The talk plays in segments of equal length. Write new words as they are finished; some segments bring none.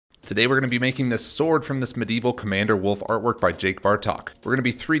Today we're going to be making this sword from this medieval Commander Wolffe artwork by Jake Bartok. We're going to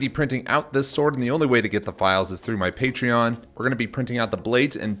be 3D printing out this sword, and the only way to get the files is through my Patreon. We're going to be printing out the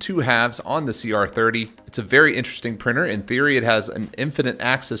blades in 2 halves on the CR30. It's a very interesting printer. In theory, it has an infinite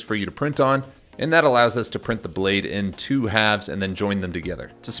axis for you to print on, and that allows us to print the blade in 2 halves and then join them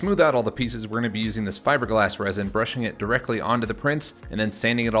together. To smooth out all the pieces, we're going to be using this fiberglass resin, brushing it directly onto the prints, and then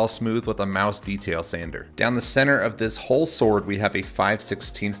sanding it all smooth with a mouse detail sander. Down the center of this whole sword, we have a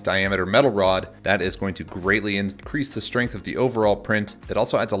 5/16 diameter metal rod that is going to greatly increase the strength of the overall print. It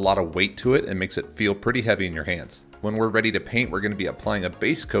also adds a lot of weight to it and makes it feel pretty heavy in your hands. When we're ready to paint, we're going to be applying a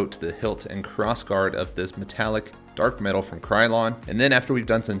base coat to the hilt and crossguard of this metallic dark metal from Krylon, and then after we've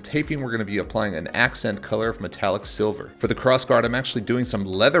done some taping, we're going to be applying an accent color of metallic silver. For the crossguard, I'm actually doing some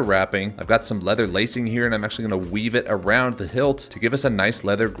leather wrapping. I've got some leather lacing here, and I'm actually going to weave it around the hilt to give us a nice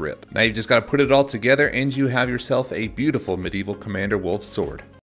leather grip. Now you've just got to put it all together, and you have yourself a beautiful medieval Commander Wolffe sword.